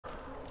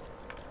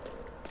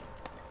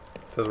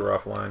It says we're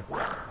offline.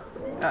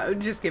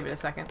 Just give it a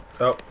second.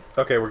 Oh,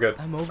 okay, we're good.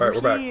 I'm over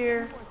Alright, we're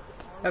here.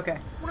 Okay.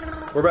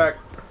 We're back.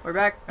 We're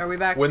back. Are we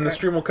back? When the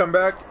stream will come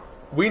back,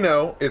 we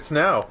know it's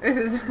now.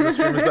 The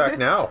stream is back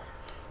now.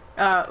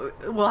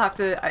 We'll have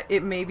to...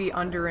 it may be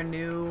under a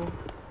new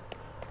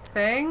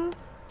thing.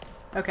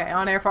 Okay,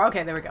 on air for...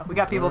 Okay, there we go. We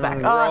got people back.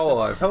 We're all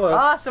alive. Hello.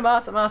 Awesome,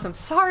 awesome, awesome.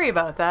 Sorry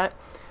about that.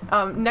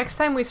 Next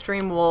time we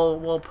stream,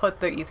 we'll put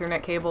the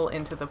Ethernet cable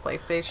into the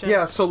PlayStation.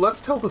 Yeah, so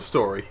let's tell the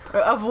story.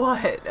 Of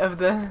what? Of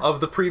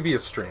the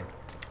previous stream.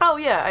 Oh,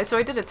 yeah. So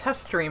I did a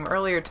test stream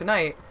earlier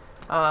tonight,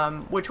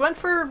 which went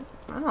for,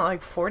 I don't know,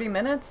 like 40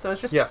 minutes. So I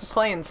was just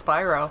playing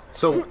Spyro.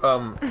 So,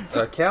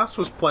 Cass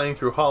was playing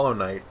through Hollow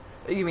Knight.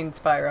 You mean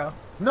Spyro?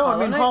 No, I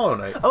mean Hollow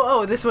Knight.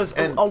 Oh, this was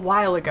a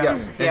while ago.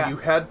 Yes, yeah. and you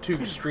had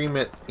to stream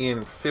it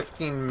in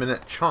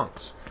 15-minute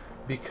chunks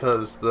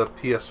because the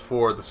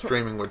PS4, the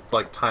streaming would,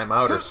 like, time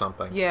out or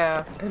something.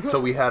 Yeah. And so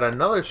we had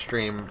another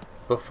stream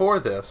before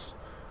this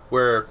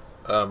where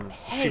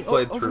she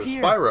played through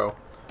Spyro,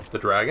 the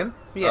dragon,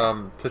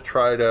 to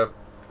try to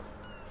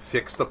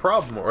fix the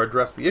problem or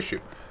address the issue.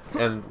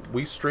 And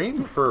we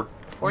streamed for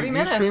 40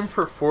 minutes. You streamed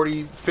for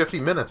 50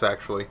 minutes,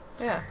 actually.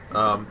 Yeah.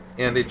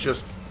 And it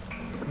just,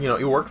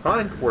 it worked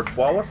fine. Worked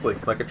flawlessly,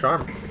 like a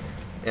charm.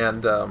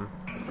 And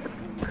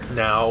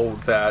now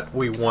that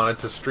we wanted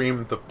to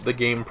stream the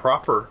game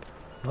proper,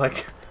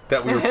 like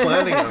that we were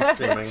planning on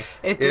streaming,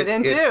 it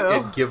didn't do.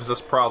 It gives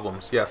us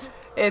problems, yes.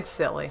 It's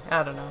silly.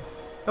 I don't know.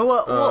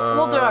 We'll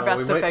do our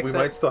best to fix it. We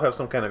might still have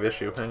some kind of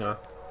issue. Hang on.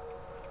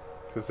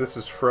 Because this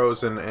is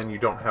frozen and you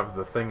don't have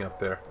the thing up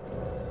there.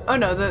 Oh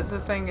no, the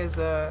thing is,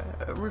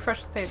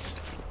 refresh the page.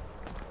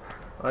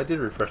 I did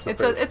refresh the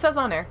page. It says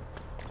on air.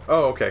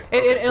 Oh, okay.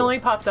 It only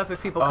pops up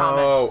if people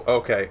comment. Oh,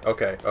 okay.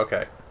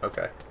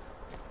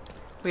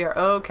 We are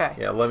okay.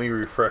 Yeah, let me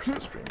refresh the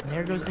stream.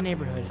 There goes the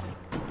neighborhood.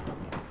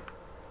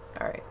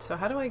 Alright, so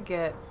how do I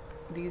get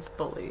these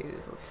bullies?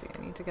 Let's see,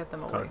 I need to get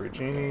them away. Hungry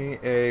Genie.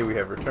 A, we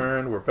have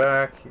returned. We're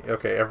back.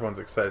 Okay, everyone's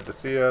excited to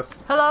see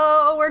us.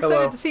 Hello, we're excited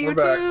Hello, to see you we're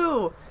back.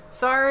 too.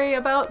 Sorry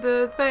about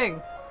the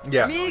thing.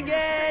 Yes. Me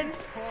again!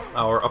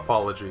 Our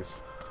apologies.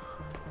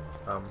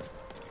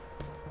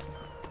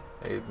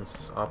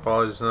 Aiden's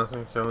apologies,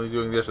 nothing, only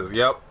doing dishes.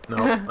 Yep,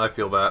 no, I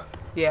feel that.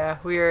 Yeah,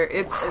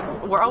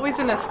 we're always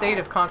in a state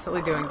of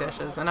constantly doing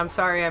dishes, and I'm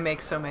sorry I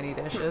make so many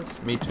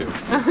dishes. Me too.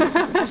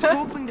 I was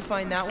hoping to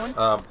find that one.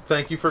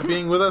 Thank you for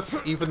being with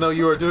us, even though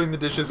you are doing the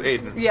dishes,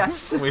 Aiden.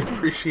 Yes. We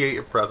appreciate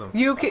your presence.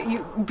 You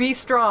be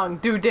strong,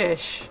 do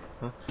dish.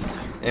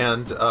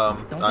 And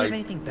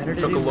I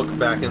took a look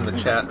back in the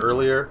chat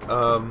earlier.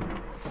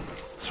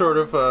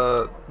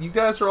 You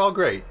guys are all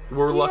great.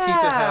 We're lucky to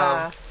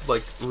have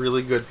like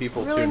really good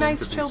people really tune nice,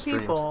 into these chill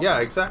streams. people. Yeah,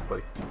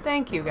 exactly.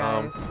 Thank you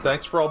guys.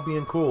 Thanks for all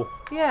being cool.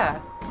 Yeah,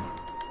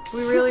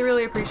 we really,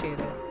 really appreciate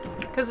it.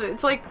 Because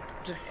it's like,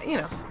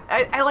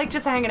 I like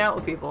just hanging out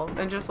with people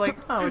and just like,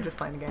 oh, we're just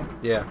playing a game.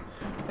 Yeah.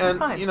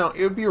 And,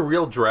 it would be a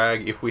real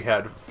drag if we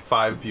had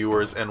 5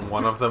 viewers and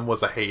one of them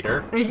was a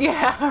hater.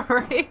 Yeah,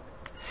 right?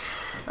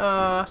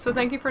 So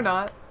thank you for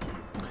not.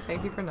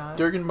 Thank you for not.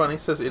 Durgan Bunny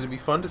says it'd be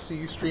fun to see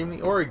you stream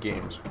the Ori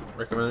games.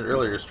 Recommended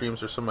earlier.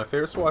 Streams are some of my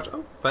favorites to watch.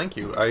 Oh, thank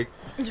you.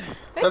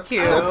 That's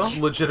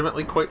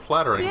legitimately quite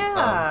flattering.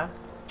 Yeah.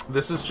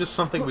 This is just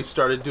something we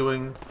started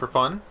doing for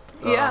fun.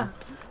 Yeah.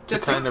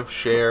 Just to kind of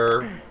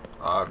share,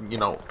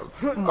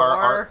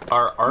 our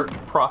art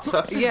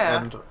process.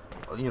 Yeah.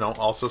 And,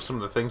 also some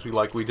of the things we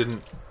like. We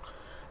didn't,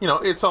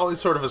 it's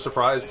always sort of a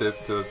surprise to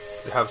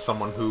have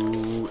someone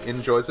who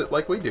enjoys it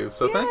like we do.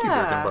 So thank you,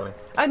 Durgan Bunny.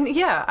 And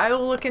yeah, I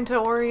will look into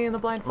Ori and the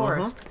Blind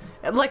Forest.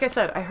 Like I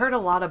said, I heard a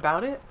lot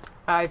about it.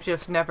 I've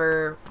just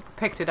never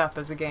picked it up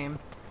as a game.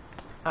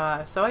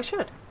 So I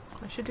should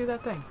do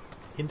that thing.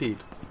 Indeed.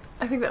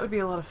 I think that would be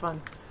a lot of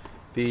fun.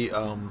 It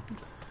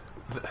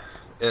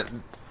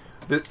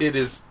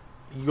is,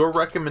 your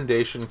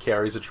recommendation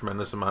carries a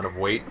tremendous amount of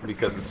weight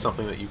because it's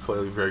something that you're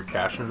clearly very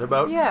passionate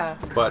about. Yeah.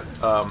 But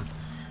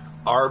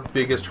our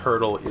biggest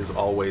hurdle is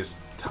always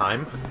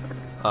time.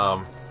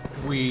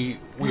 We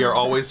are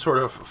always sort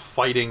of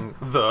fighting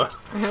the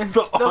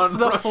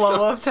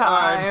flow of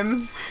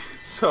time.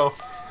 So,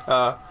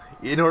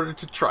 in order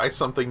to try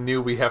something new,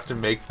 we have to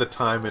make the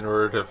time in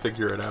order to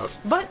figure it out.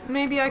 But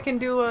maybe I can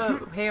do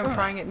hey, I'm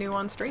trying it new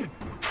on stream.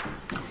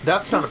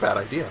 That's not a bad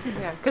idea.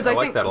 Yeah, because I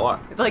like that a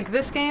lot. Like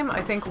this game,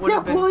 I think would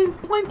have been...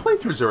 blind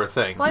playthroughs are a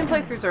thing. Blind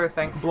playthroughs are a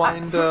thing.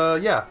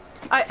 Yeah.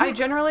 I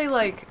generally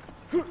like...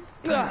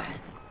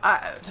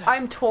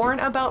 I'm torn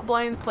about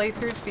blind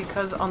playthroughs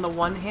because on the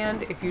one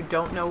hand, if you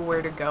don't know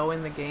where to go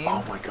in the game,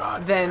 oh my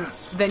god,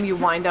 then you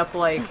wind up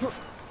like,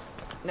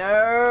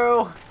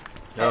 no,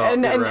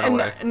 and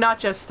not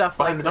just stuff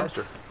behind like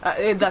the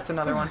this. That's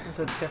another one. It's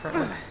a different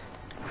one.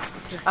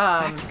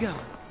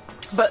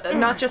 But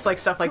not just like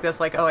stuff like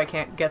this, like I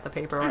can't get the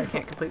paper or I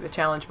can't complete the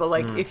challenge. But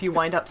like if you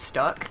wind up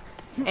stuck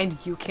and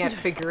you can't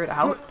figure it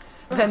out,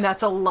 then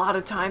that's a lot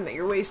of time that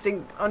you're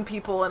wasting on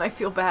people, and I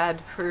feel bad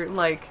for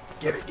like.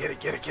 Get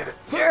it.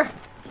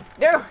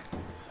 No!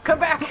 Come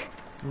back!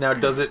 Now,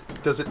 does it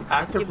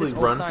actively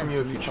run from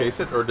you if you chase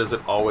it, or does it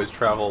always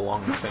travel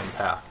along the same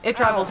path? It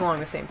travels along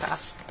the same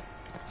path.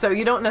 So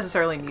you don't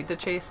necessarily need to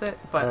chase it,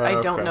 but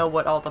I don't know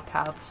what all the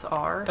paths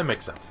are. That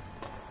makes sense.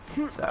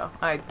 So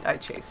I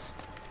chase.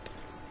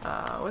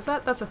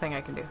 That's a thing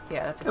I can do.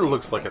 Yeah, that's a thing. It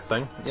looks like a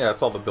thing. Yeah,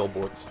 it's all the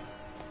billboards.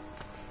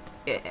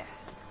 Yeah.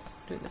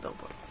 Doing the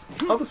billboards.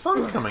 Oh, the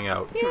sun's coming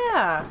out.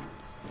 Yeah.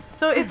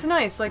 So it's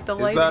nice, like the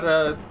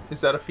lighting.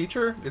 Is that a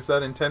feature? Is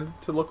that intended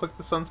to look like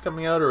the sun's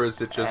coming out, or is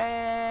it just?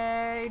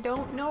 I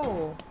don't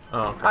know.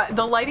 Oh, okay.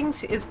 The lighting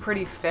is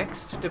pretty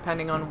fixed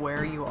depending on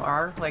where you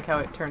are, like how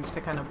it turns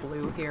to kind of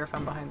blue here if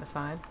I'm behind the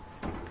sign.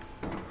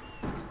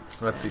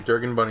 Let's see.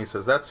 Durgan Bunny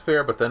says that's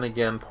fair, but then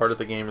again, part of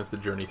the game is the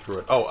journey through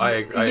it. Oh, I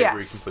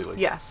agree completely.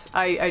 Yes,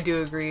 I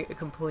do agree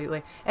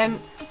completely. And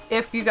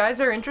if you guys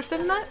are interested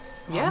in that,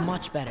 yeah,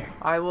 much better.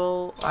 I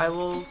will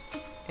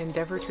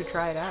endeavor to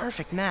try it out.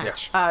 Perfect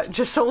match. Yes.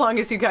 Just so long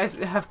as you guys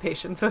have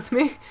patience with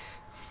me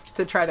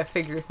to try to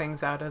figure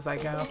things out as I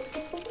go.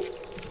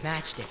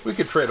 Matched it. We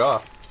could trade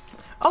off.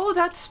 Oh,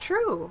 that's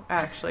true,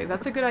 actually.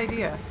 That's a good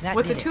idea.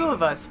 With the two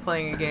of us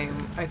playing a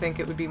game, I think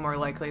it would be more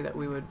likely that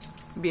we would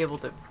be able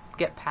to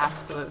get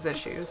past those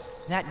issues.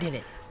 That did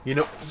it. You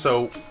know,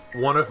 so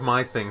one of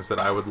my things that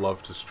I would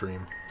love to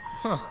stream,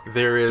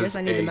 there is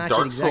a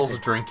Dark Souls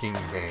drinking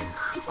game.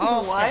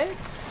 Oh, what?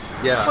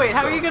 Yeah. Wait,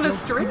 how are you going to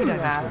stream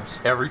that?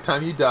 Every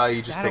time you die,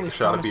 you just take a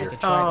shot of beer.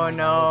 Oh,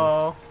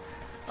 no.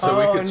 So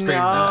we could stream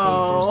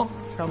no. this.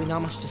 There's probably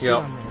not much to see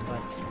on there,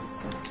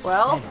 but...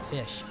 Well...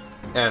 fish.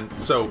 And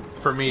so,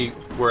 for me,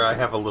 where I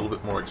have a little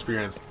bit more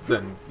experience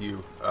than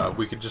you,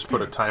 we could just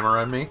put a timer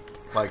on me.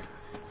 Like,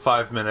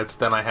 5 minutes,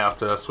 then I have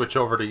to switch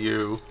over to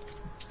you.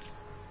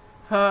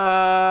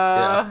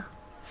 Yeah.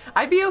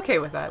 I'd be okay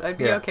with that.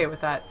 Okay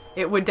with that.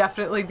 It would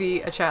definitely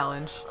be a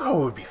challenge.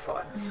 Oh, it would be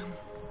fun.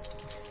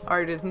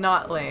 Art is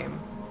not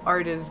lame.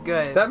 Art is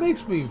good. That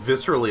makes me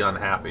viscerally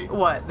unhappy.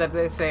 What? That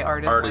they say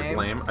art is lame? Art is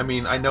lame? I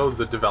mean, I know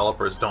the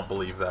developers don't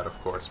believe that, of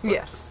course. But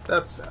yes.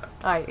 That's sad.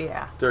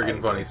 Yeah.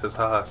 Durgan Bunny says,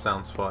 haha,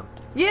 sounds fun.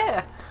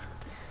 Yeah.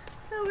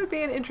 That would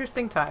be an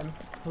interesting time.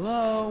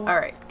 Hello?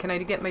 Alright, can I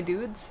get my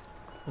dudes?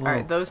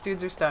 Alright, those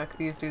dudes are stuck.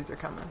 These dudes are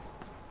coming.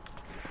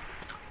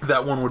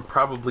 That one would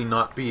probably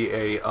not be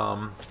a,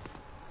 oh,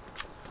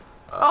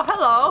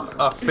 hello!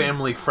 a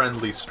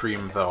family-friendly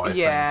stream, though, I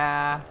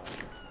think.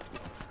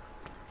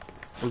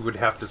 We would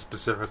have to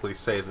specifically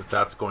say that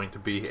that's going to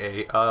be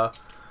a,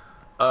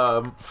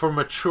 for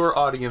mature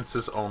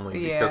audiences only,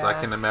 because I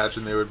can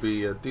imagine there would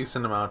be a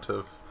decent amount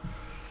of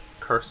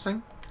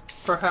cursing,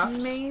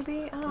 perhaps?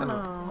 Maybe? I don't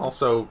know.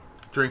 Also,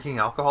 drinking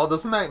alcohol,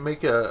 doesn't that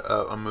make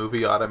a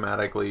movie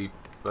automatically,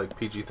 like,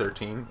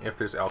 PG-13 if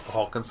there's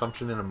alcohol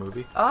consumption in a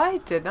movie? I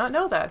did not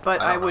know that, but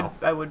I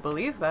would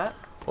believe that.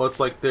 Well,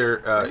 it's like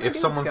if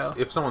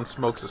someone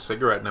smokes a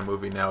cigarette in a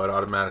movie now, it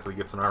automatically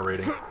gets an R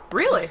rating.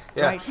 Really?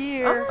 Yeah. Right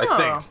here.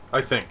 Oh. I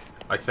think.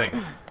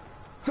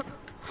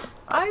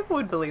 I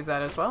would believe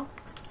that as well.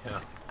 Yeah.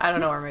 I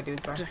don't know where my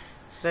dudes are.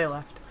 They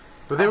left.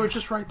 But they were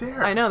just right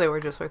there. I know they were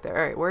just right there.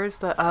 Alright, where's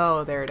the...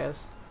 Oh, there it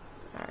is.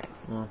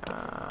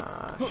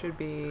 Alright. Should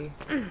be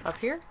up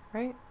here,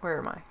 right? Where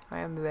am I? I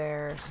am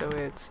there, so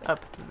it's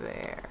up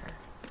there.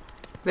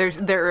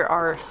 There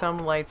are some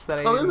lights that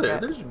I didn't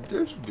there. get.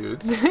 There's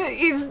dudes.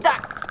 He's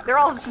stuck! They're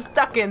all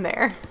stuck in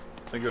there.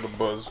 I got a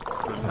buzz.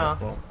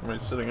 Am I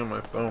sitting on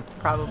my phone?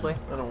 Probably.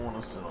 I don't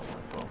want to sit on my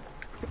phone.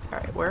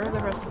 Alright, where are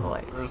the rest of the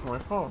lights? Where's my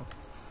phone?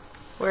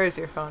 Where is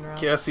your phone, Rob?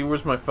 Cassie,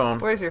 where's my phone?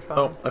 Where's your phone?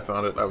 Oh, I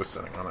found it. I was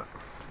sitting on it.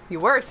 You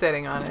were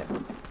sitting on it.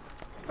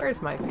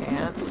 Where's my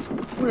pants?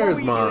 Where's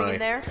doing my in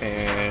there?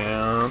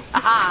 pants?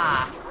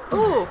 Ah!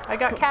 Ooh, I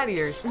got cat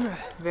ears.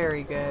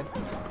 Very good.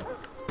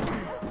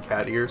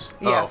 Cat ears?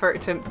 Yeah,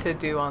 to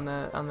do on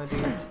the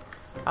dudes.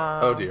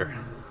 Oh dear.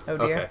 Oh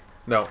dear. Okay.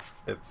 No,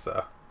 it's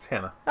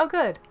Hannah. Oh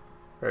good.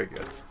 Very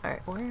good.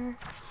 Alright, where?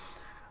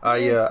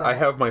 I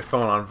have my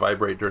phone on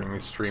vibrate during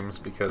these streams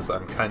because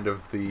I'm kind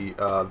of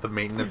the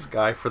maintenance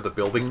guy for the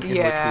building in which we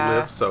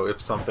live. So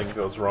if something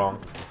goes wrong,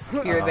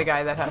 you're the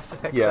guy that has to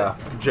fix it. Yeah,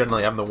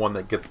 generally I'm the one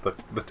that gets the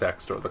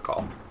text or the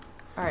call.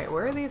 All right,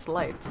 where are these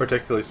lights?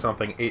 Particularly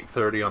something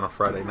 8:30 on a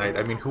Friday night.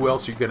 I mean, who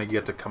else are you gonna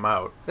get to come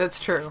out? That's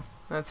true.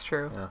 That's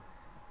true.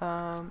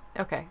 Yeah.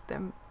 Okay,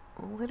 I'm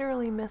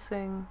literally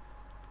missing.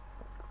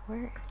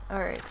 Where? All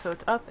right, so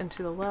it's up and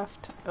to the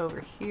left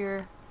over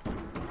here.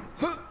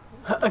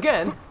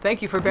 Again,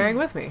 thank you for bearing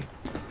with me.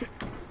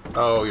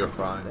 Oh, you're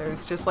fine.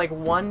 There's just like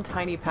one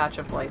tiny patch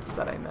of lights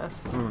that I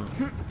missed. Is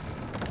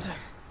it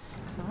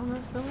on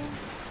this building?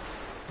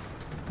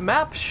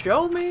 Map,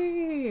 show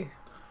me!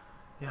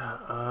 Yeah,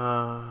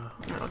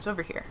 No, it's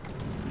over here.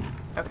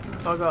 Okay,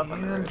 so I'll go up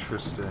on the roof.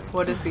 Interesting.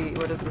 What is the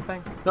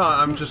thing? No,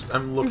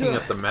 I'm looking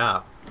at the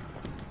map.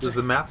 Does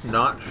the map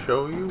not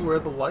show you where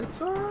the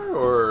lights are,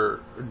 or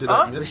did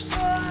I miss?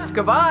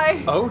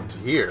 Goodbye! Oh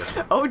dear.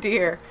 Oh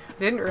dear.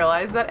 Didn't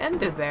realize that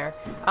ended there.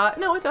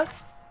 No, it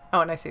does.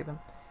 Oh, and I see them.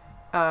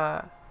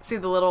 See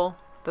the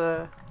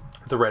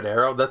red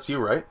arrow? That's you,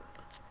 right?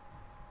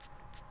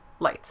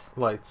 Lights.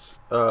 Lights.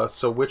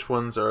 So which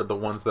ones are the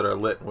ones that are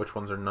lit and which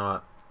ones are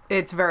not?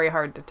 It's very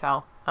hard to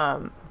tell.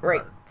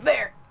 Right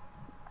there.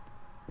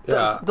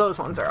 Yeah. Those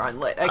ones are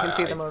unlit. I can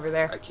see them over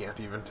there. I can't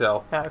even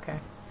tell. Oh, okay.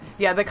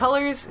 Yeah, the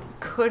colors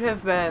could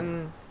have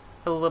been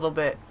a little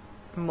bit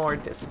more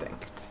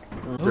distinct.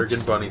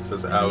 Durgan Bunny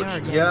says,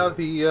 ouch. Yeah,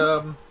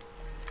 the,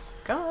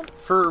 Go on.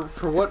 For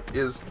what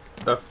is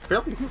a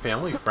fairly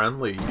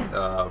family-friendly,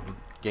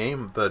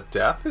 game, the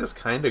death is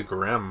kind of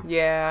grim.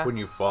 Yeah. When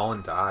you fall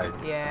and die.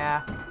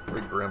 Yeah.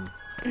 Very grim.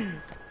 Very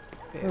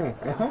grim.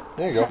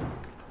 There you go.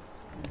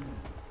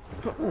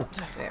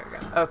 There we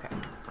go. Okay.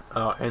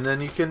 And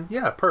then you can,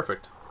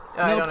 perfect.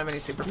 Oh, I don't have any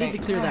super paint. Need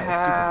to clear that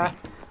with super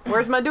paint.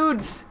 Where's my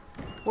dudes?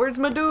 Where's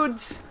my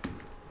dudes?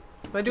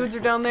 My dudes are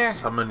down there.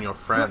 Summon your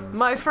friends.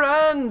 My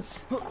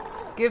friends!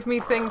 Give me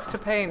things to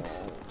paint.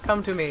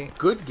 Come to me.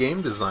 Good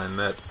game design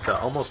that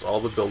almost all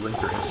the buildings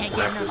are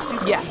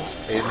interconnected.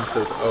 Yes. Aiden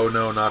says, oh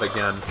no, not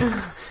again.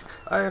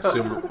 I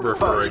assume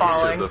referring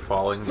to the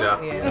falling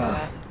death.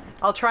 Yeah.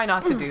 I'll try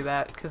not to do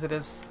that, because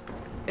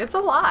it's a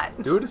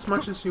lot. Do it as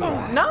much as you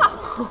want.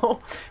 No!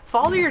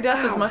 Fall to your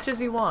death as much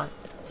as you want.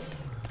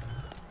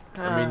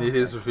 I mean, it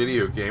is a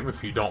video game.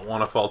 If you don't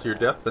want to fall to your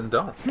death, then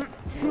don't.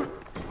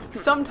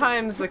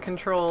 Sometimes the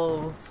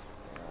controls...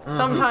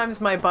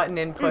 Sometimes my button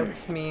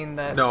inputs mean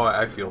that... No,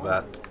 I feel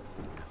that.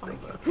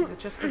 Is it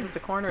just because it's a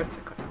corner? It's a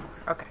corner.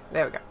 Okay,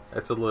 there we go.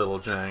 It's a little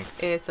jank.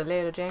 It's a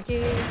little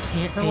janky.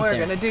 Can't And paint we're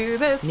there. gonna do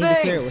this Need to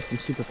clear it thing. with some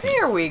super paint.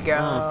 Here we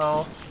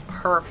go.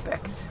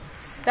 Perfect.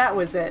 That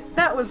was it.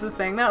 That was the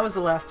thing. That was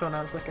the last one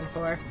I was looking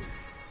for.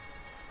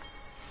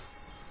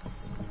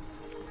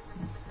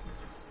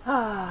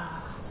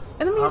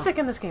 And the music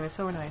in this game is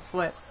so nice.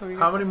 What? What were you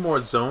How gonna many more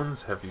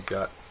zones have you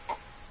got?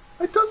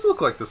 It does look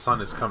like the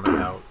sun is coming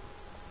out. say?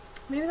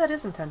 Maybe that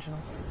is intentional.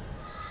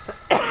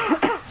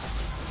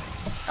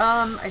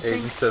 I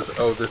think... Aiden says,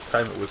 oh, this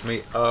time it was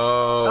me.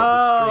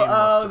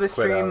 The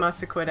stream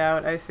must have quit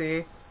out. I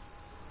see.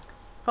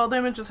 Fall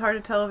damage is hard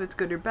to tell if it's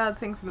good or bad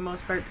thing for the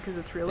most part because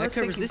it's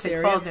realistic. covers You this take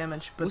area. fall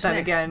damage, but What's then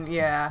next? again,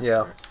 yeah.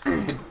 Yeah.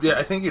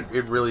 I think it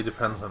really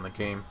depends on the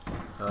game.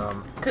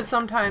 Because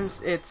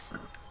sometimes it's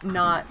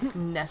not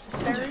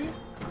necessary.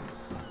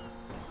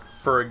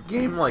 For a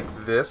game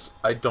like this,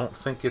 I don't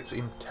think it's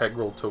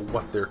integral to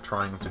what they're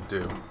trying to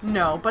do.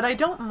 No, but I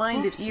don't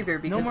mind Oops. it either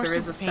No because more there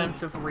is a super paint.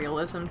 sense of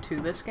realism to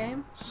this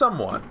game.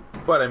 Somewhat.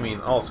 But I mean,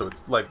 also,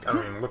 it's like, I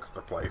mean, look at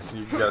the place.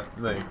 You've got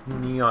the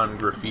neon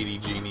graffiti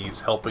genies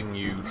helping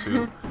you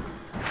to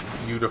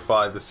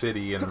beautify the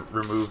city and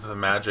remove the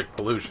magic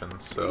pollution,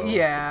 so...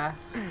 Yeah,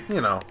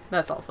 You know.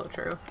 that's also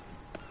true.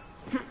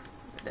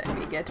 Then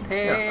we get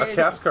paid. Yeah, a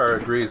Kaskar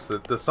agrees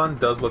that the sun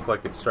does look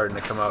like it's starting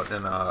to come out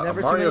in a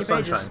Never too Mario many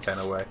pages. Sunshine kind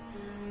of way.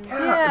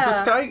 Yeah. The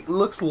sky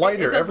looks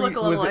lighter does look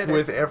a little lighter.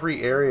 with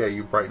every area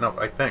you brighten up,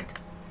 I think.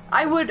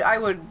 I would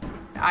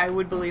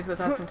believe that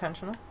that's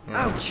intentional.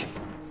 Ouch!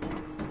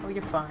 Oh,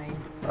 you're fine.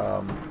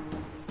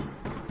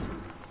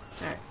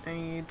 Alright, I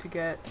need to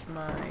get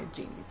my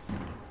genies.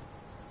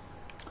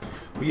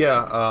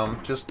 Yeah,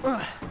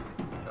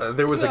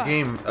 there was a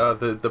game,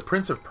 the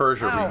Prince of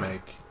Persia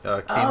remake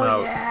came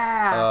out.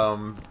 Yeah.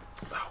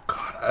 Oh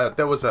god,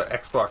 that was a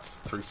Xbox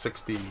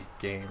 360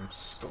 game.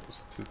 So it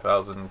was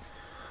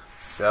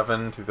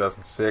 2007,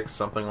 2006,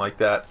 something like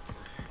that.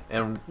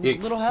 And it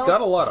Little help?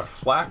 got a lot of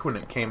flack when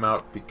it came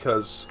out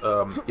because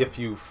if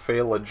you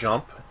fail a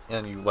jump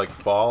and you like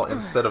fall,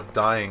 instead of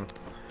dying,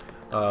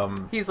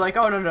 He's like,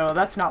 oh no,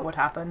 that's not what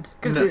happened.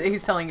 Because No.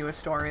 he's telling you a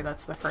story.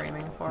 That's the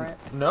framing for it.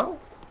 no,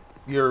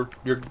 your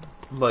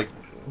like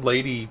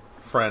lady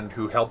friend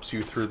who helps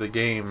you through the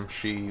game,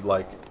 she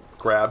like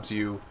grabs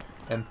you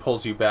and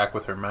pulls you back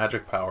with her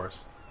magic powers.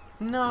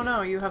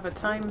 No, you have a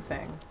time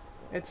thing.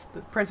 It's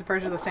the Prince of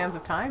Persia: The Sands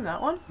of Time.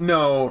 That one?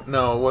 No,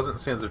 it wasn't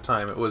Sands of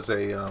Time. It was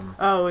a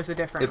Oh, it's a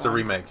different. it's a one.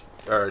 remake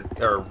or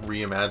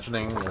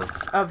reimagining or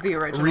Of the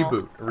original.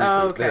 reboot.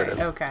 Oh, There okay, it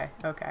is.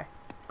 okay.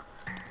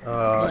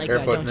 like that,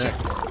 Airbud don't Nick,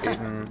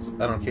 Aiden's,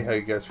 I don't care how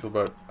you guys feel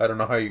about. I don't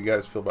know how you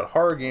guys feel about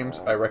horror games.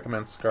 I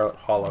recommend Scarlet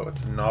Hollow.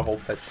 It's a novel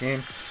type game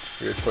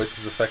where your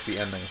choices affect the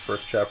ending.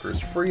 First chapter is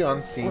free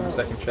on Steam.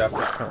 Second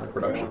chapter is currently in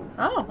production.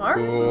 Oh, alright.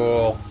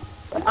 Cool.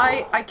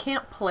 I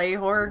can't play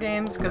horror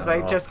games because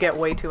I just get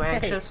way too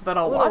anxious, but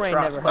I'll Little watch Rain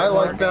Ross never play I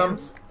horror like them.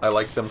 games. I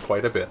like them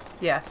quite a bit.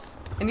 Yes,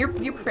 and you're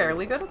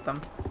fairly good at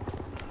them.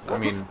 I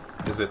mean,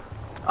 is it?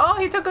 Oh,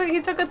 he took a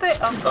thing.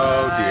 Oh,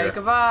 Oh, bye, dear.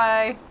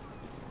 Goodbye.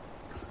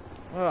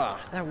 Ugh,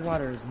 that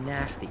water is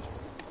nasty.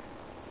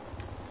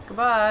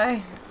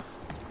 Goodbye.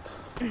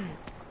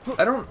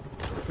 I don't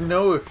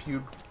know if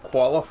you'd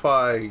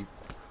qualify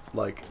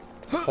like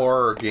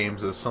horror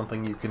games as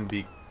something you can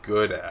be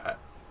good at.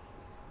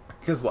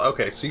 Because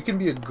okay, so you can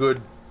be a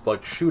good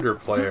like shooter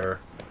player,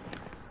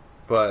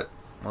 but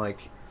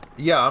like,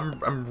 yeah,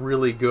 I'm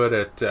really good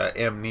at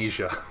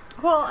Amnesia.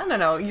 Well, I don't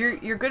know.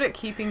 You're good at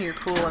keeping your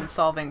cool and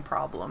solving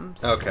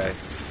problems. Okay.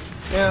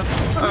 Yeah.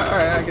 All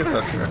right. I guess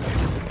that's fair.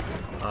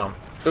 I'm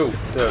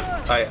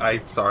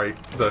sorry.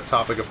 The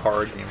topic of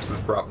horror games has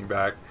brought me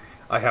back.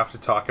 I have to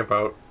talk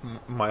about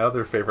my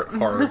other favorite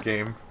horror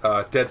game,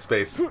 Dead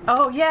Space.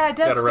 Oh yeah,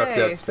 Dead Gotta Space. rep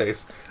Dead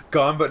Space.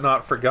 Gone but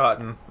not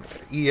forgotten.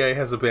 EA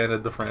has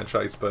abandoned the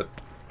franchise, but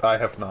I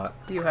have not.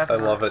 You have I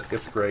not. love it.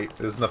 It's great.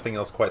 There's nothing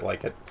else quite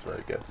like it. It's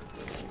very good.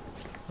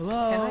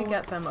 Hello? Can I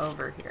get them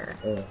over here?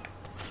 Oh.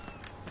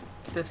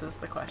 This is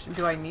the question.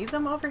 Do I need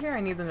them over here? I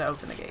need them to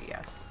open the gate,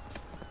 yes.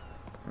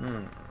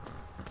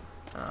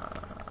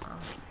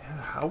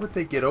 How would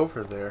they get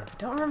over there? I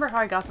don't remember how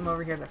I got them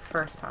over here the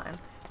first time.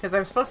 Because I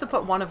was supposed to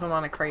put one of them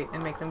on a crate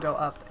and make them go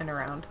up and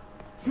around.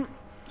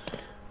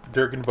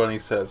 Durgan Bunny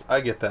says,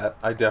 I get that.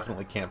 I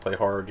definitely can't play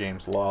horror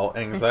games, lol.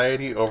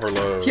 Anxiety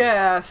overload.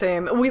 Yeah,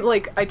 same.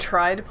 I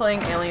tried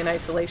playing Alien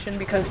Isolation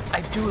because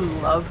I do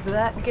love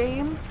that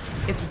game.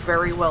 It's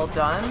very well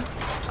done.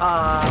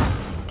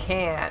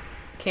 Can't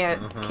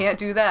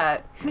do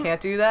that. Can't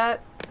do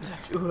that.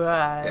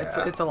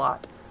 It's a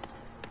lot.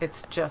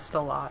 It's just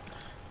a lot.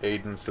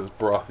 Aiden says,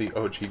 brothy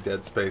OG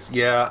Dead Space.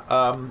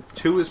 Yeah,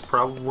 2 is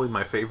probably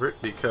my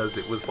favorite because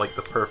it was like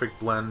the perfect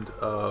blend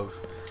of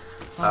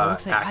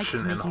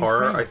action and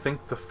horror. I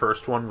think the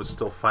first one was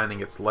still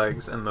finding its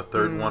legs, and the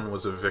third one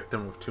was a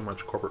victim of too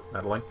much corporate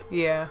meddling.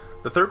 Yeah.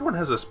 The third one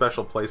has a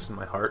special place in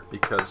my heart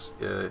because...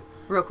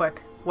 Real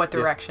quick, what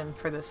direction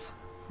for this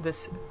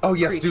Oh,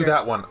 yes, creature? do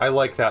that one. I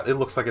like that. It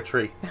looks like a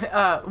tree.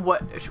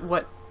 What?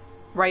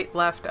 Right,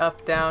 left,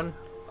 up, down?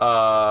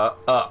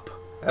 Up.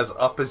 As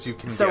up as you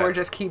can get. So we're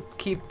just keep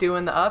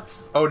doing the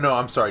ups? Oh, no,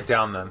 I'm sorry.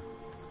 Down, then.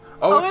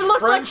 Oh, it's it looks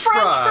French like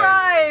French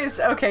fries!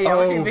 Okay,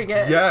 yeah, we can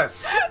begin.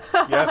 Yes.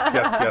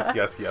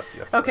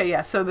 Yes. Okay,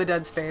 yeah, so the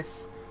Dead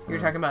Space.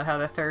 You're talking about how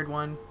the third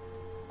one...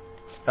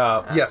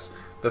 Yes,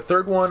 the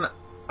third one,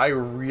 I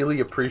really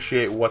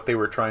appreciate what they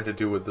were trying to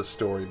do with the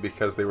story,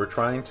 because they were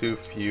trying to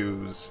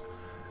fuse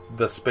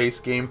the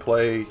space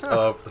gameplay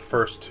of the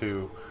first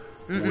two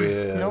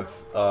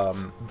with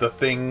the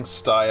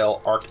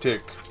Thing-style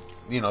Arctic,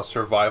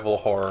 survival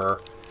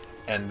horror,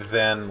 and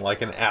then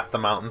like an At the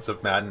Mountains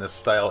of Madness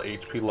style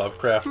H.P.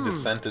 Lovecraft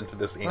descent into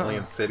this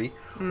alien city,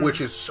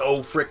 which is so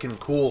freaking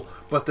cool,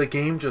 but the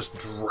game just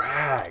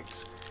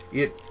drags.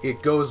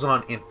 It goes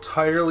on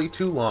entirely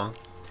too long,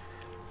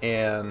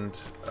 and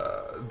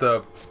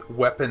the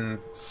weapon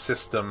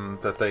system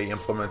that they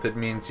implemented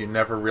means you're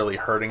never really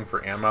hurting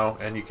for ammo,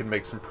 and you can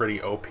make some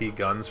pretty OP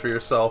guns for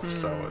yourself,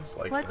 so it's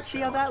like... Let's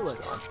see how that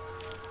looks.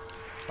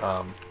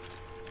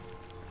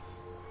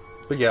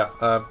 But yeah,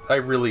 I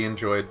really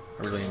enjoyed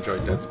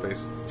Dead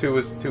Space. 2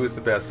 is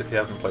the best. If you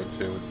haven't played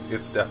 2,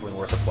 it's definitely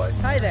worth a play.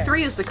 Hi there.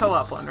 3 is the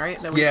co-op one, right?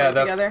 That we Yeah,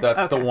 played together?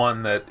 that's Okay. the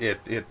one that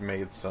it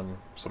made some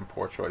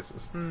poor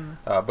choices.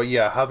 But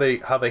yeah, how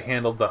they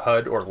handled the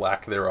HUD or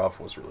lack thereof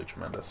was really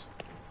tremendous.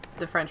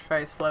 The French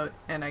fries float,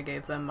 and I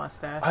gave them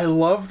mustache. I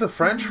love the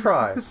French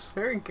fries.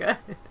 Very good.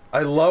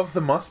 I love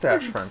the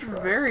mustache French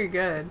fries. Very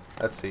good.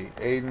 Let's see.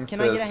 Aiden Can says,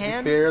 I get a to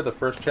hand? be fair, the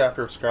first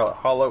chapter of Scarlet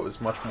Hollow is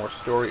much more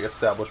story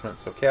establishment,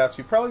 so Cass,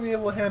 you'd probably be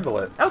able to handle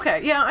it.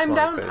 Okay, yeah, I'm Smiley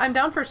down. face. I'm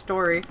down for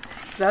story.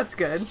 That's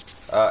good.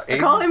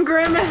 Aiden's... Call him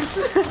Grimace.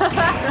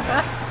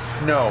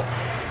 No.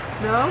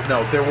 No.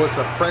 No, there was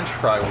a French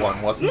fry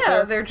one, wasn't Yeah,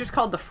 there? they're just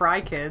called the Fry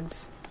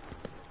Kids.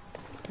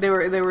 They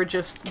were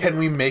just. Can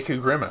we make a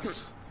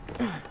grimace?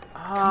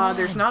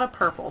 There's not a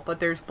purple, but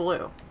there's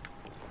blue.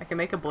 I can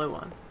make a blue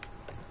one.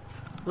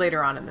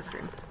 Later on in the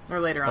stream. Or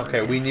later on.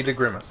 Okay, we need a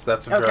grimace.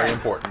 That's very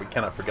important. We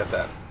cannot forget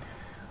that.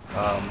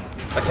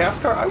 A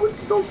cast car, I would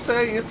still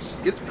say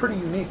it's pretty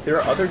unique. There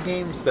are other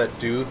games that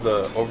do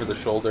the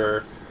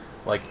over-the-shoulder,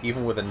 like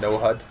even with a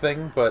no-HUD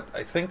thing, but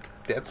I think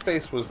Dead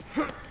Space was...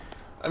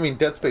 I mean,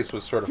 Dead Space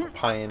was sort of a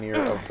pioneer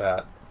of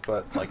that,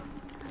 but like,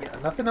 yeah,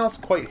 nothing else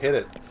quite hit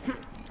it.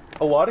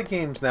 A lot of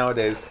games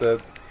nowadays, oh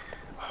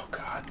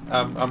god,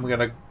 I'm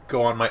gonna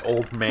go on my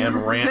old man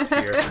rant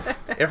here.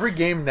 Every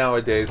game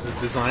nowadays is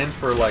designed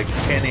for like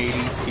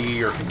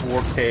 1080p or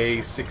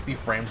 4K, 60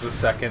 frames a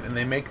second, and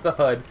they make the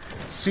HUD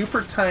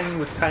super tiny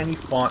with tiny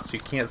fonts so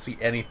you can't see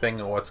anything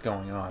of what's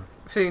going on.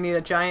 So you need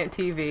a giant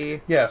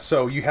TV. Yeah,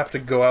 so you have to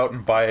go out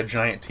and buy a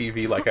giant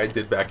TV like I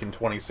did back in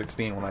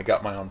 2016 when I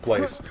got my own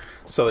place,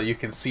 so that you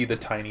can see the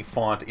tiny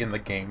font in the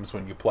games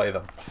when you play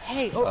them.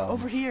 Hey,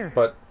 over here.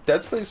 But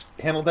Dead Space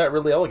handled that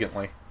really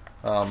elegantly.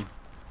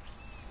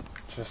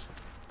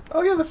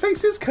 Oh yeah, the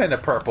face is kind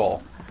of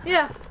purple.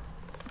 Yeah.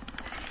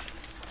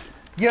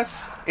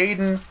 Yes,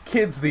 Aiden,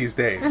 kids these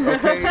days,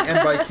 okay?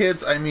 And by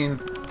kids, I mean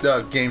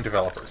game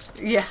developers.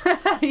 Yeah.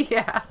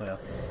 Yeah. Yeah.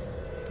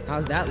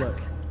 How's that look?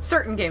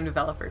 Certain game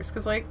developers,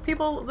 because like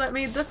people that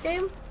made this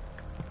game,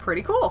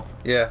 pretty cool.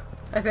 Yeah.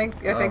 I think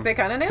they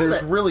kind of nailed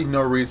There's it. really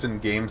no reason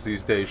games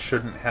these days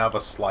shouldn't have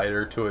a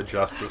slider to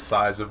adjust the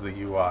size of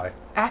the UI.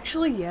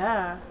 Actually,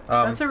 yeah,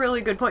 that's a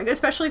really good point,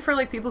 especially for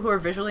like people who are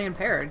visually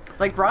impaired.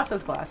 Like Ross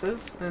has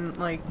glasses, and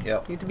like you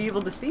need to be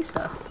able to see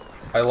stuff.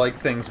 I like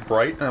things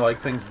bright and I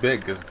like things big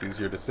because it's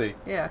easier to see.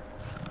 Yeah.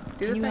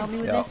 Can you help me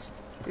with this?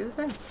 Do the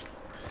thing.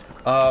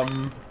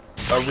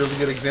 A really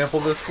good example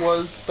of this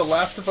was The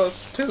Last of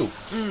Us 2.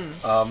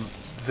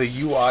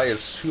 The UI is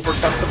super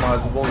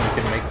customizable.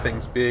 You can make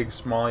things big,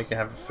 small, you can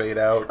have it fade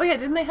out. Oh yeah,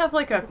 didn't they have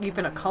like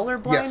even a color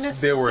blindness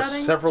Yes, there were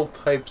setting? several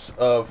types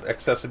of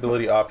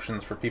accessibility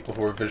options for people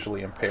who are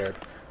visually impaired.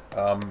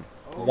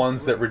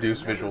 ones that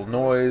reduce visual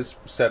noise,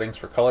 settings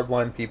for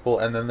colorblind people,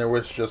 and then there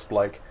was just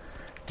like,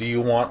 do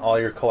you want all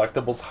your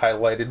collectibles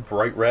highlighted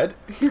bright red?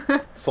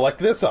 Select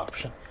this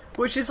option.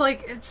 Which is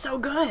like, it's so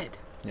good.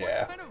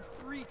 Yeah. What kind of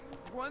freak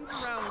runs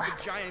around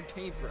with a giant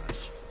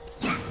paintbrush?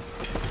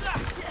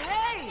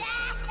 Hey!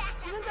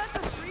 Isn't that the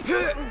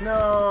freak?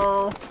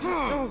 No.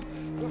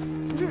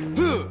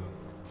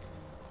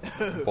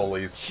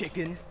 Bullies.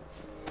 Chicken.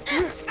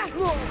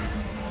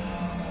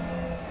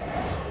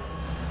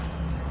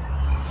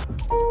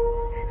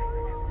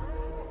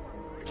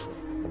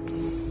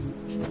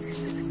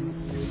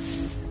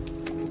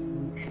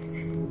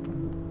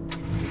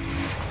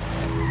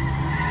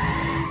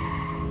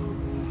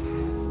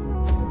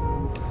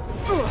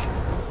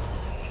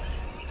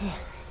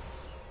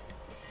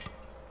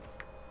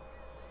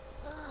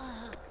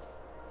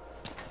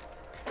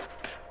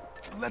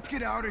 Let's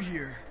get out of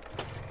here.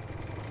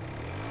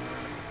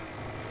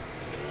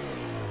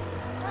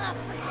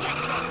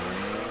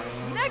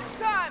 Next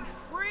time,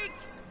 freak!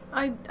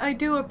 I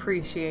do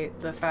appreciate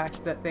the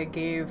fact that they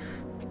gave,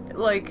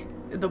 like,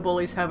 the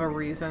bullies have a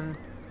reason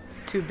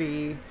to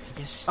be I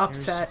guess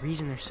upset. there's a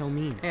reason they're so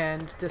mean.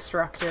 And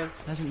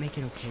destructive. Doesn't make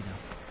it okay,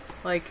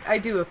 though. Like, I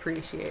do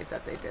appreciate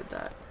that they did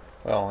that.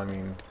 Well, I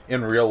mean,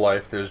 in real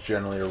life, there's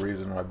generally a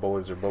reason why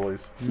bullies are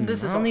bullies.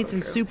 This is I'll need also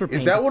some true. super paint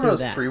Is that to one of prove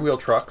those that. three-wheel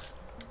trucks?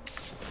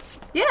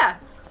 Yeah,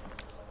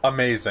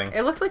 Amazing.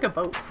 it looks like a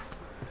boat.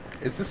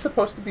 Is this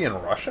supposed to be in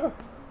Russia?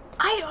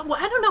 I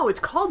don't know. It's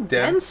called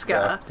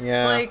Denska. Denska.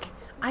 Yeah. Like,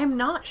 I'm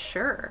not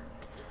sure.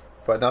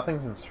 But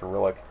nothing's in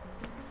Cyrillic.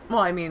 Well,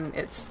 I mean,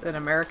 it's an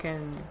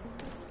American.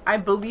 I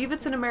believe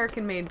it's an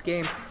American-made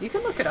game. You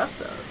can look it up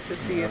though to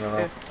see if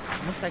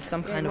Looks like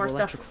some Yeah, kind of more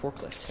electric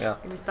forklift. Yeah.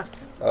 give me stuff.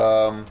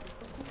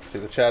 See,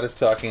 the chat is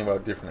talking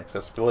about different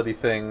accessibility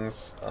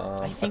things.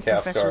 I think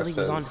Akaskar Professor Lee was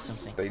says onto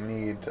something. they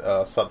need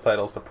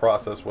subtitles to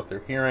process what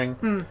they're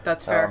hearing.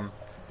 That's fair.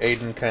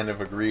 Aiden kind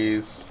of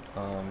agrees.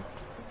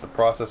 It's a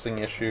processing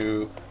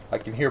issue. I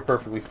can hear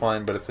perfectly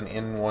fine, but it's an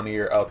in one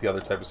ear, out the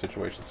other type of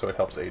situation, so it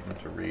helps Aiden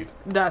to read,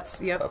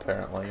 That's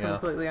apparently, yeah.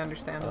 completely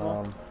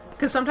understandable.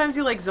 Because sometimes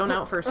you like zone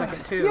out for a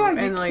second too, Yeah,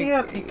 and like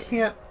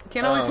you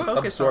can't always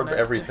focus absorb on it.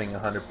 everything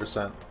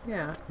 100%.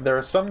 Yeah. There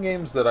are some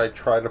games that I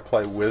try to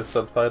play with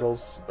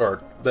subtitles,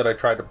 or that I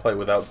try to play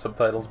without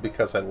subtitles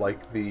because I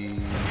like the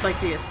Like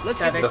the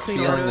aesthetic. the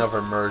feeling of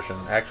immersion.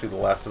 Actually, The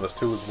Last of Us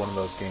 2 was one of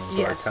those games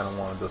where I Yes. kind of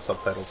wanted the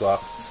subtitles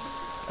off.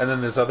 And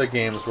then there's other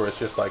games where it's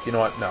just like, you know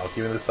what, no,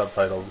 give me the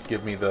subtitles,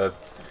 give me the...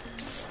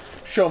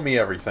 show me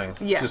everything.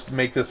 Yes. Just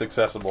make this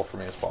accessible for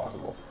me as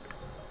possible.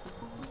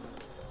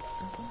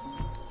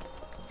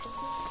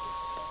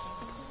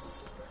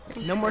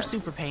 No more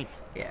super paint.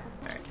 Yeah.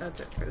 All right. That's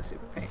it for the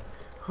super paint.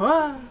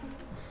 Whoa.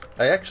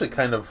 I actually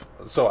kind of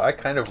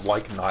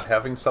like not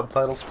having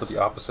subtitles for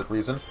the opposite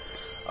reason.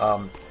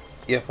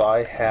 If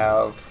I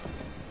have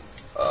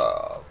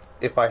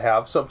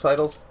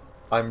subtitles,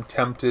 I'm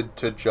tempted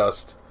to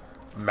just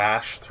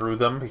mash through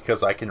them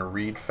because I can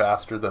read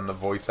faster than the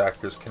voice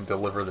actors can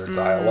deliver their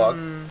dialogue.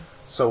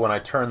 So when I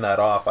turn that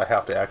off, I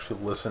have to actually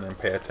listen and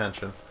pay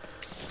attention.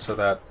 So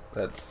that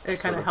It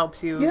kind of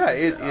helps you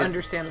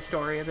understand the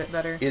story a bit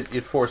better.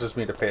 It forces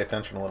me to pay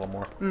attention a little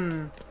more.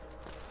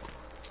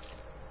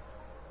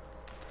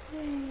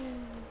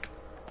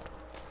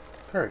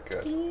 Very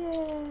good.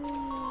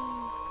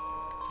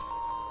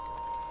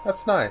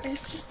 That's nice.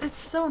 It's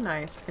so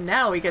nice. And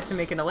now we get to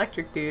make an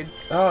electric dude.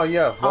 Oh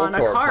yeah, On a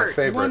Voltorb, my cart.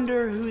 favorite.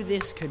 Wonder who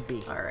this could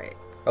be. All right.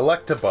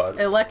 Electabuzz.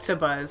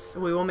 Electabuzz.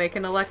 We will make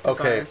an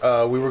Electabuzz.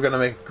 Okay, we were gonna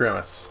make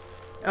Grimace.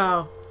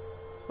 Oh.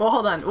 Well,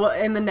 hold on. Well,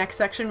 in the next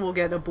section, we'll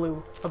get a blue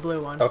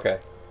one. Okay.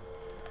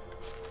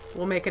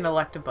 We'll make an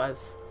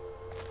Electabuzz.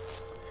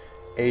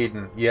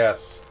 Aiden,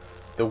 yes.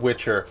 The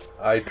Witcher.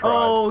 I tried.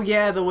 Oh,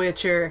 yeah, The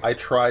Witcher. I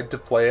tried to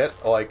play it,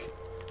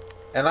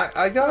 and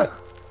I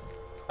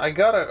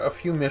got a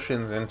few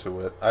missions into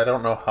it. I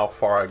don't know how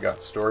far I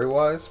got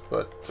story-wise,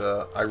 but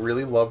I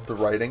really loved the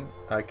writing.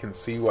 I can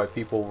see why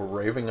people were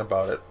raving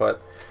about it, but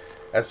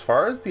as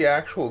far as the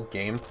actual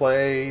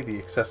gameplay, the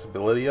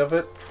accessibility of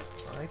it,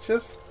 I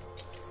just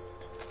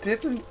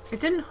didn't...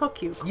 It didn't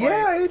hook you quite.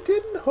 Yeah, it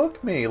didn't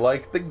hook me.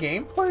 Like, the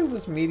gameplay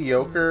was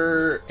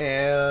mediocre,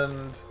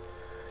 and...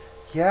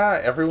 yeah,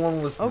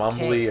 everyone was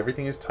mumbly,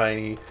 everything is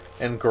tiny,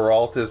 and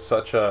Geralt is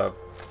such a...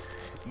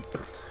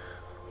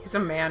 He's a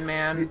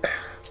man.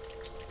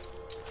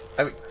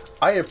 I mean,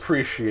 I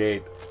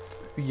appreciate,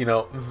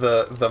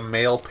 the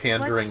male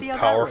pandering see how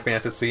that power works.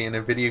 fantasy in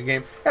a video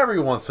game.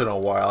 Every once in a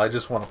while, I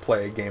just want to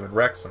play a game and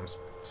wreck some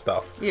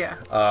stuff. Yeah.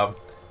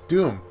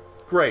 Doom,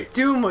 great.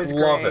 Doom was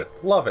Love great. it.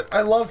 Love it.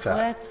 I love that.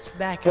 Let's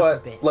back up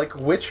But, a bit. like,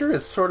 Witcher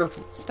is sort of...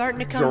 Starting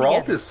to come Geralt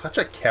together. is such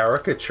a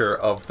caricature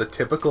of the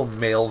typical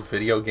male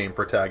video game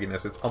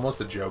protagonist. It's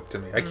almost a joke to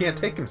me. I can't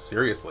take him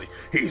seriously.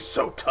 He's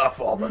so tough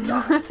all the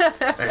time.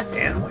 And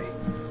manly.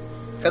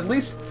 At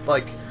least,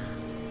 like,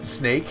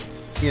 Snake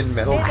in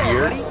Metal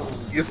Gear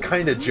is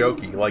kind of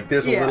jokey. Like,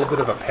 there's a little bit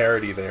of a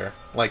parody there.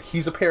 Like,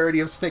 he's a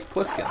parody of Snake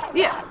Plissken.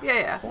 Yeah.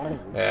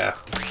 Yeah.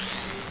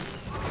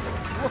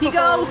 He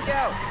go! Look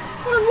out!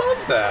 I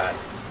love that.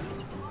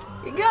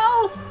 You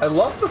go. I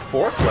love the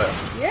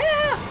forklift.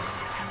 Yeah.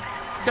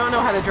 Don't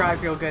know how to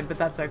drive real good, but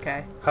that's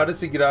okay. How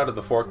does he get out of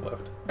the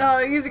forklift?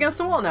 He's against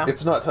the wall now.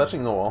 It's not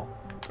touching the wall.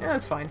 Yeah,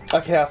 that's fine.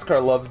 A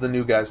Kaskar loves the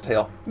new guy's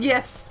tail.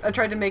 Yes, I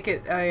tried to make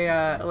it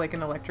a like an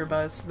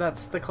Electrobuzz.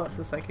 That's the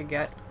closest I could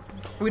get.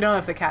 We don't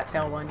have the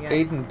cattail one yet.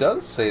 Aiden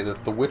does say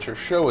that the Witcher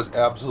show is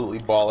absolutely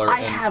baller. I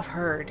and have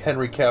heard.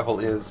 Henry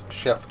Cavill is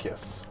chef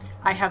kiss.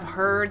 I have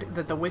heard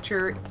that The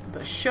Witcher,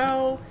 the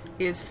show,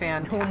 is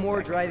fantastic. No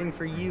more driving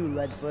for you,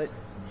 Leadfoot.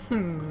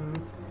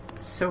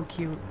 So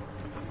cute.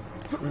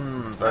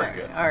 Very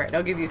good. All right,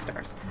 I'll give you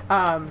stars.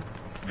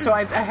 So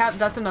I have.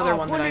 That's another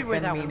one that I've where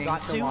been that one meaning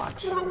got to to.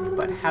 watch,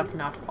 but have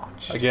not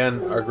watched.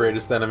 Again, our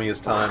greatest enemy is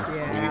time. We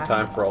Yeah. need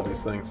time for all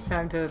these things.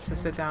 Time to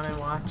sit down and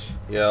watch.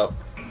 Yep.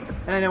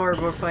 And I know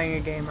we're playing a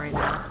game right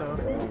now, so.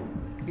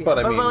 Yeah. But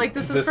I mean, like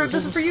this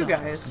is for you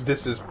guys.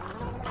 This is That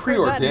movie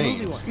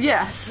preordained. one.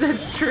 Yes,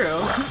 that's true.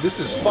 This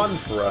is fun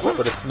for us,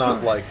 but it's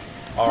not like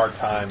our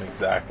time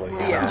exactly. you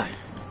know? Yeah.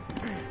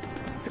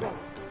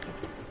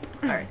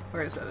 All right,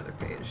 where's that other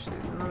page?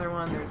 There's another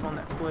one. There's one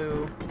that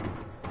flew.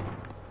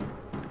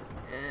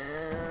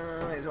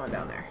 There's one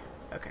down there.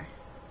 Okay.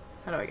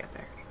 How do I get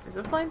there? A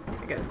zip line?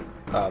 I get a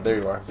zip. There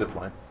you are,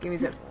 zipline. Give me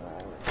zip.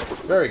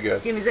 Very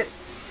good. Give me zip.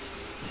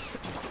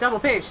 Double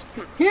page.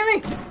 Hear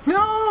me?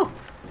 No!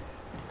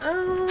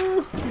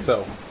 Oh.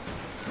 So,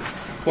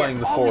 playing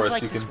the always forest,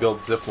 like you this can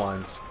build zip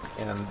lines.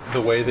 And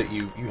the way that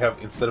you have,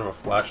 instead of a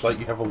flashlight,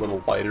 you have a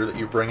little lighter that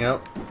you bring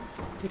out.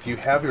 If you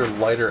have your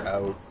lighter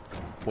out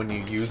when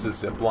you use a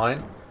zip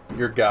line,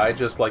 your guy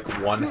just like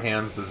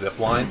one-hands the zip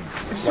line.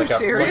 So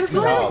seriously?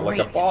 Like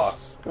a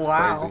boss. It's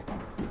Wow. crazy.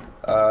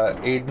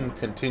 Aiden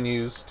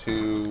continues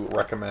to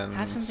recommend...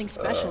 Have something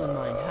special in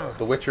mind, huh?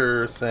 The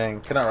Witcher,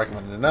 saying, cannot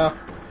recommend it enough.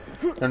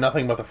 Know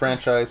nothing about the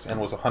franchise and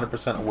was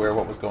 100% aware of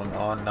what was going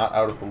on, not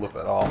out of the loop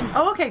at all.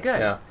 Oh, okay, good.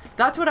 Yeah.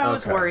 That's what I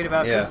was Okay. worried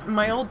about because Yeah.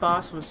 my old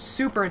boss was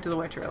super into The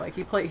Witcher. Like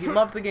he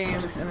loved the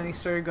games, and then he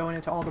started going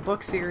into all the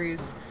book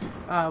series,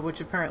 which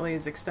apparently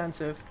is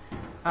extensive.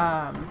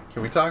 Can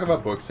we talk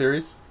about book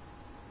series?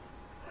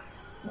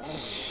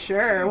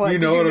 Sure. What? You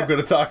know what I'm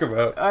going to talk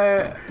about.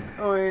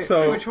 Wait,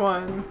 So- which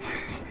one?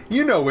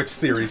 You know which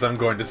series I'm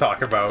going to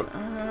talk about.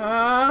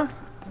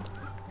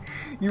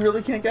 You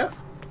really can't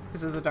guess?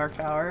 Is it the Dark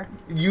Tower?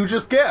 You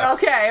just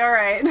guessed. Okay, all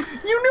right.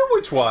 You knew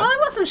which one. Well, I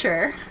wasn't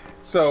sure.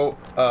 So,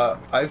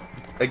 I've,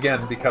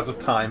 again, because of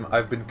time,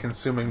 I've been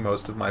consuming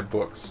most of my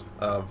books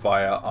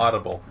via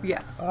Audible.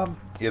 Yes.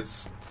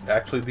 It's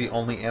actually the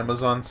only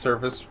Amazon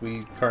service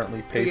we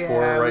currently pay yeah, for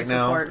right we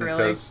support, now.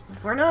 really. Because,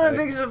 We're not a like,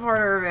 big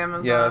supporter of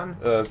Amazon.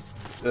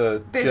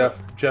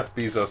 Jeff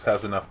Bezos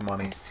has enough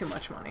money. It's too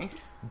much money.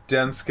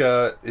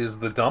 Denska is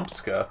the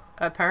Dumpska.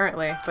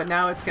 Apparently, but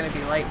now it's going to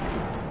be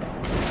Lightning.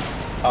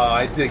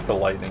 I dig the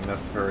lightning.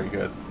 That's very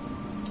good.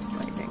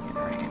 Lightning and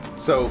rain.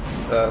 So,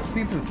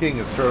 Stephen King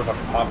is sort of a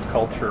pop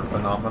culture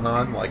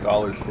phenomenon. Like,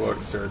 all his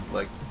books are,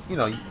 like, you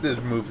know, there's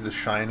movies, The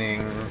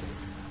Shining,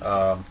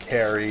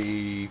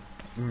 Carrie,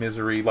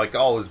 Misery. Like,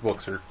 all his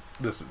books are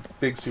this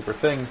big super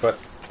thing, but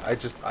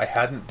I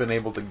hadn't been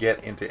able to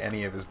get into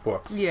any of his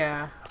books.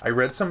 Yeah. I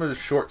read some of his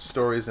short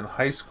stories in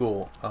high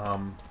school.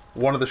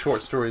 One of the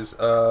short stories,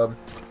 The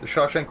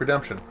Shawshank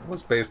Redemption,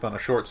 was based on a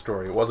short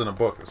story. It wasn't a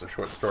book, it was a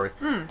short story.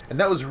 And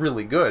that was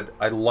really good.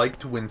 I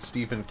liked when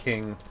Stephen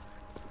King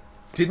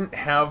didn't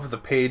have the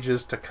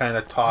pages to kind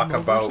of talk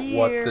about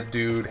what the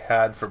dude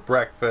had for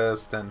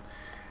breakfast, and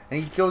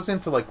he goes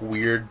into like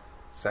weird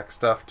sex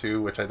stuff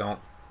too, which I don't...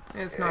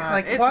 It's not.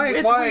 Like, it's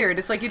why- weird.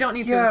 It's like you don't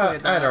need to Yeah,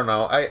 include that. I don't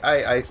know.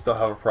 I still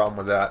have a problem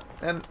with that.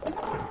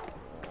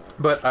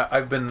 But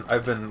I've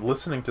been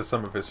listening to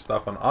some of his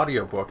stuff on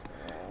audiobook,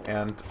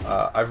 and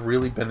I've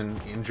really been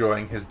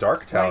enjoying his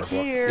Dark Tower books.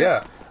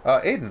 Yeah,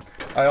 Aiden,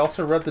 I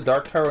also read the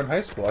Dark Tower in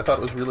high school. I thought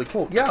it was really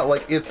cool. Yeah,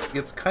 like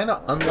it's kind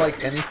of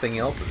unlike anything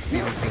else that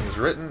Stephen King's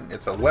written.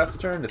 It's a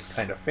western. It's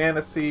kind of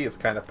fantasy. It's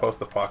kind of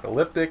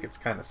post-apocalyptic. It's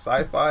kind of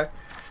sci-fi.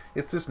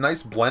 It's this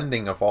nice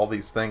blending of all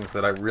these things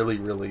that I really,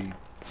 really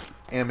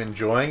am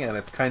enjoying, and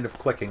it's kind of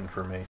clicking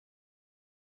for me.